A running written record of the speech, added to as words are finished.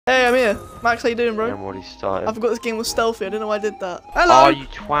Hey, I'm here. Max, how you doing, bro? I'm already started. I forgot this game was stealthy. I didn't know why I did that. Hello! Oh, you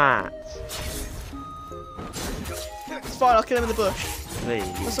twat. It's fine, I'll kill him in the bush. Please.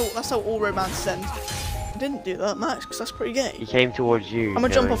 That's how all romance end. I didn't do that, Max, because that's pretty gay. He came towards you. I'm gonna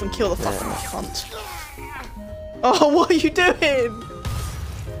jump off and kill the fucking cunt. Oh, what are you doing?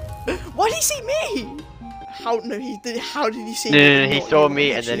 Why did he see me? How did he see me? No, he saw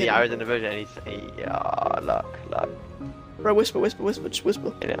me and then I was in the bush and he look. Bro, whisper, just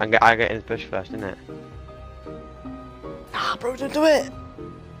whisper. I get in the bush first, innit? Ah, bro, don't do it.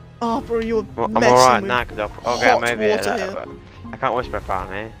 Oh, bro, you're I'm messing alright with now because I'll maybe water here. I can't whisper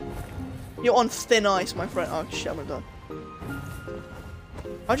apparently. You're on thin ice, my friend. Oh shit, I'm gonna die.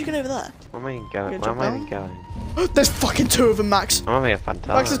 How'd you get over there? Where am I even going? Where am I even going? There's fucking two of them, Max. I'm having a fun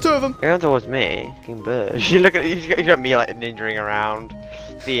time. Max, there's two of them. You're going towards me. Fucking bush. You look at you got me like ninjaing around,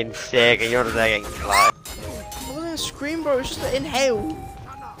 being sick, and you're just there getting clapped. I wasn't gonna scream, bro. It's just an inhale.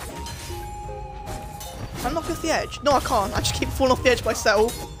 Can I knock off the edge? No, I can't. I just keep falling off the edge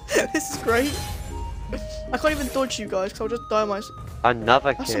myself. This is great. I can't even dodge you guys because I'll just die myself.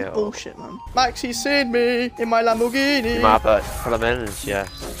 Another That's kill. some bullshit, man. Max, he's seen me in my Lamborghini. You might have to pull him in, yeah.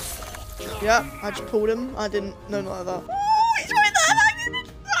 Yeah, I just pulled him. I didn't. No, not like that. Oh, he's right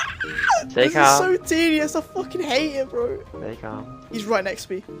there. This is so tedious. I fucking hate it, bro. Stay calm. He's right next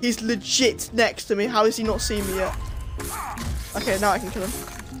to me. He's legit next to me. How has he not seen me yet? Okay, now I can kill him.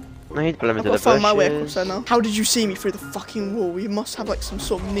 No, he'd pull him I've into got the to find my way across bushes. there now. How did you see me through the fucking wall? You must have like some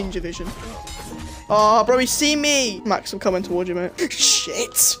sort of ninja vision. Oh, bro, he's seen me. Max, I'm coming towards you, mate.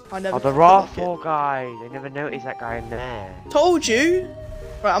 Shit. I never. Oh, there are four guys. I never noticed that guy in there. Told you.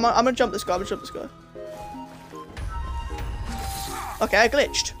 Right, I'm gonna jump this guy. I'm gonna jump this guy. Okay, I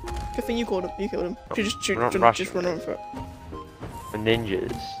glitched. Good thing you killed him. You killed him. You just run over for it. The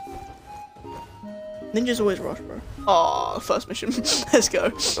ninjas. Ninjas always rush, bro. Oh, first mission. Let's go.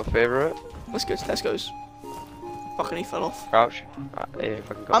 Your favourite? Let's go. Let's go. Fucking, he fell off. Crouch. Right, yeah,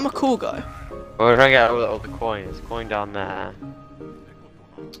 fucking I'm a cool guy. We're trying to get all the coins. Coin down there.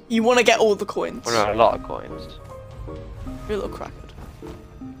 You want to get all the coins? Well, no, a lot of coins. You're a little cracked.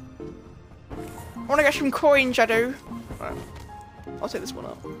 I want to get some coins, I do. Right. I'll take this one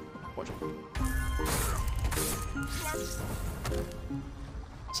out. Watch it.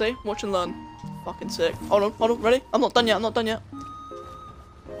 See? Watch and learn. Fucking sick. Hold on, ready? I'm not done yet.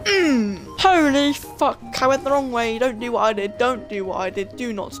 Holy fuck, I went the wrong way. Don't do what I did.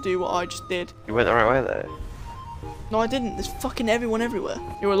 Do not do what I just did. You went the right way though. No, I didn't. There's fucking everyone everywhere.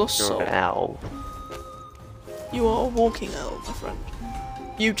 You're a lost soul. You're an owl. You are a walking owl, my friend.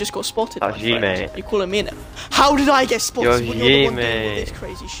 You just got spotted, my friend. Mate. You're calling me now. How did I get spotted when you're the one doing all mate. this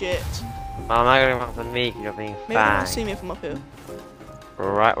crazy shit? I'm not going after me because you're being Maybe you won't see me from up here.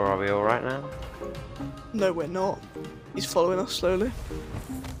 Right, are we alright now? No, we're not. He's following us slowly.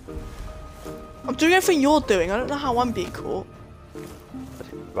 I'm doing everything you're doing. I don't know how I'm being caught.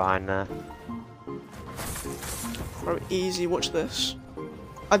 Behind there. Bro, easy. Watch this.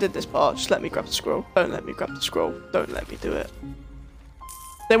 I did this part. Just let me grab the scroll. Don't let me grab the scroll. Don't let me do it.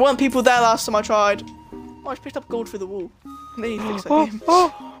 There weren't people there last time I tried. Oh, I just picked up gold through the wall. I need to fix that game.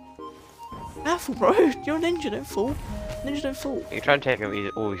 Careful, bro. You're a ninja. Don't fall. Ninja don't fall. You can try and take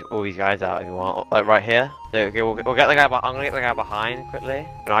all these guys out if you want. Like right here. So, okay, we'll get the guy. I'm gonna get the guy behind quickly.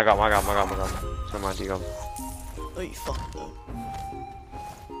 No, I got my gun. So mind you gone. Oh, you fucked though.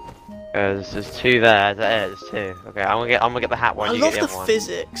 There's two there. There's two. Okay, I'm gonna get the hat one. I You love get the the other one.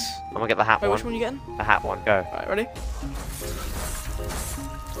 physics. I'm gonna get the hat Wait, one. which one are you getting? The hat one. Go. Right, ready?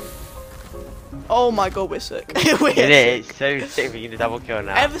 Oh my god, we're sick. We're It is. It's so sick for you to double kill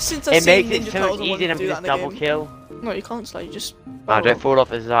now. Ever since I've It seen makes Ninja it so Turtles, much I easier wanted to to do that just in a double game. kill. No, you can't, Sly. You just. No, don't fall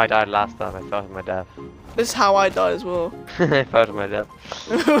off as I died last time. I fell to my death. This is how I died as well. I fell to my death.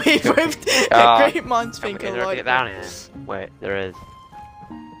 We both. Great minds think Is there a alike. get down here? Wait, there is.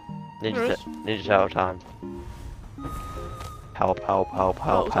 Ninja Turtle time. Help.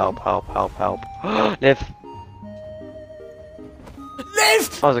 Live.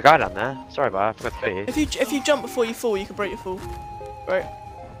 Live! Oh, there's a guy down there. Sorry, but I forgot to tell you. If you jump before you fall, you can break your fall. Right.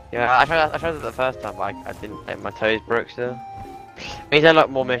 Yeah, I tried that the first time, but I didn't. Like, my toes broke still. Means there are like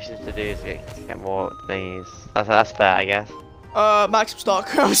more missions to do to get more thingies. That's fair, I guess. Max, I'm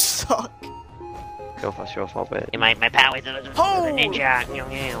stuck. I'm stuck. Your fault, but my powers are the Oh! ninja.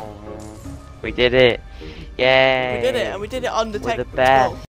 We did it. Yay. We did it, and we did it undetected. We're the best. As well.